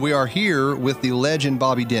We are here with the legend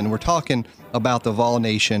Bobby Denton. We're talking about the Vol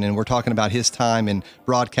Nation, and we're talking about his time in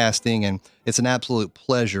broadcasting, and it's an absolute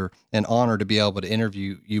pleasure and honor to be able to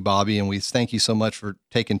interview you, Bobby, and we thank you so much for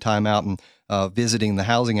taking time out and visiting the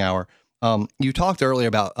Housing Hour. You talked earlier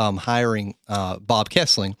about hiring Bob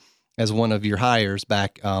Kessling as one of your hires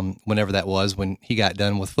back whenever that was, when he got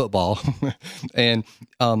done with football. And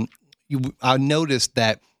I noticed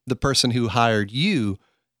that the person who hired you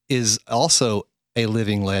is also a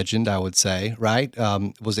living legend, I would say, right?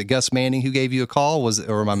 Was it Gus Manning who gave you a call? At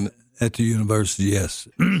the university? Yes.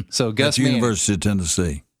 So Gus at the Manning, University of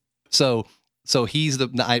Tennessee. So he's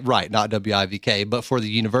right, not WIVK, but for the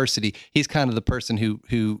university, he's kind of the person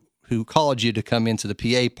who called you to come into the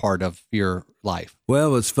PA part of your life.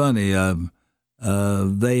 Well, it's funny.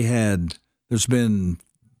 There's been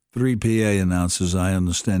 3 PA announcers, I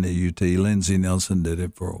understand, at UT. Lindsey Nelson did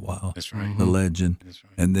it for a while. That's right. The legend. That's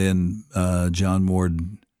right. And then John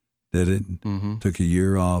Ward did it. Took a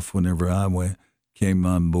year off whenever I came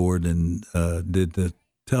on board and did the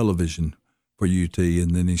television for UT,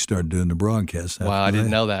 and then he started doing the broadcast. Wow, I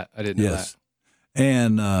didn't know that. Yes.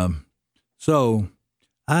 And so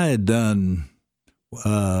I had done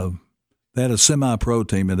they had a semi-pro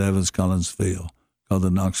team at Evans Collins Field called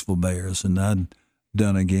the Knoxville Bears, and I'd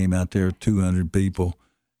done a game out there, 200 people,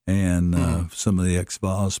 and some of the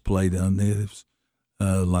ex-Vols played on it. It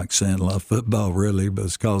was like Sandlot football, really, but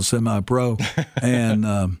it's called semi-pro.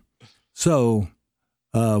 And so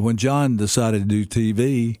when John decided to do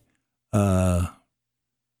TV,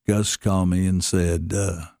 Gus called me and said,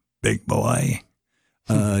 "Big boy,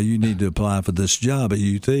 you need to apply for this job at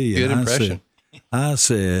UT." Good impression. I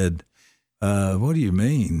said, "What do you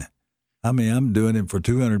mean? I mean, I'm doing it for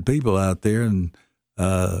 200 people out there, and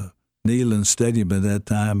Neyland Stadium at that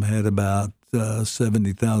time had about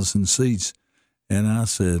 70,000 seats." And I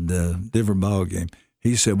said, different ball game.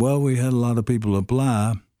 He said, "Well, we had a lot of people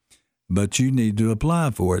apply, but you need to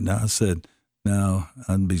apply for it." And I said, "No,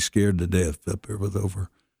 I'd be scared to death up there with over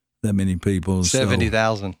that many people."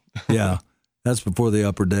 70,000. Yeah, that's before the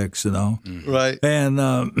upper decks and all. Right.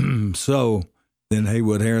 And so then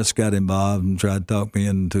Haywood Harris got involved and tried to talk me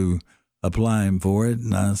into applying for it,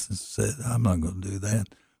 and I said, "I'm not going to do that."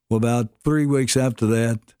 Well, about 3 weeks after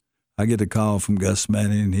that, I get a call from Gus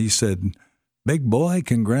Manning, and he said, "Big boy,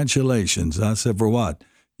 congratulations." I said, "For what?"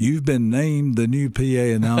 "You've been named the new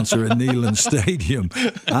PA announcer at Neyland Stadium."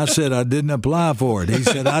 I said, "I didn't apply for it." He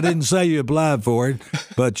said, "I didn't say you applied for it,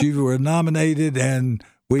 but you were nominated and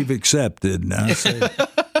we've accepted." And I said,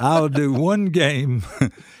 "I'll do one game.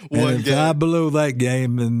 And if I blow that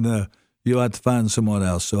game, then you'll have to find someone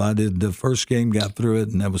else." So I did the first game, got through it,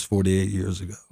 and that was 48 years ago.